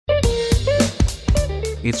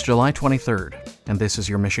It's July 23rd, and this is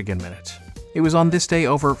your Michigan Minute. It was on this day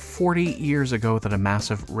over 40 years ago that a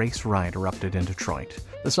massive race riot erupted in Detroit.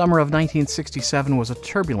 The summer of 1967 was a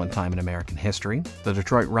turbulent time in American history. The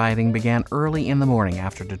Detroit rioting began early in the morning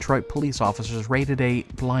after Detroit police officers raided a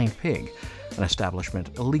Blind Pig, an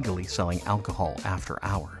establishment illegally selling alcohol after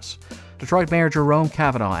hours. Detroit Mayor Jerome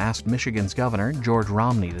Cavanaugh asked Michigan's governor, George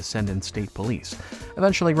Romney, to send in state police.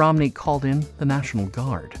 Eventually, Romney called in the National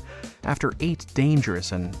Guard. After 8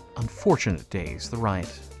 dangerous and unfortunate days, the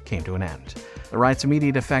riot came to an end. The riot's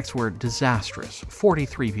immediate effects were disastrous.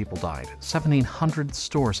 43 people died, 1,700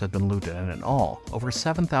 stores had been looted, and in all, over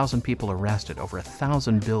 7,000 people arrested, over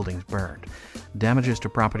 1,000 buildings burned. Damages to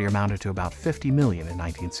property amounted to about $50 million in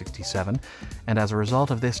 1967, and as a result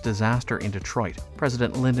of this disaster in Detroit,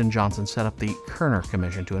 President Lyndon Johnson set up the Kerner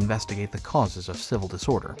Commission to investigate the causes of civil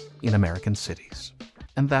disorder in American cities.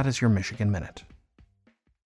 And that is your Michigan Minute.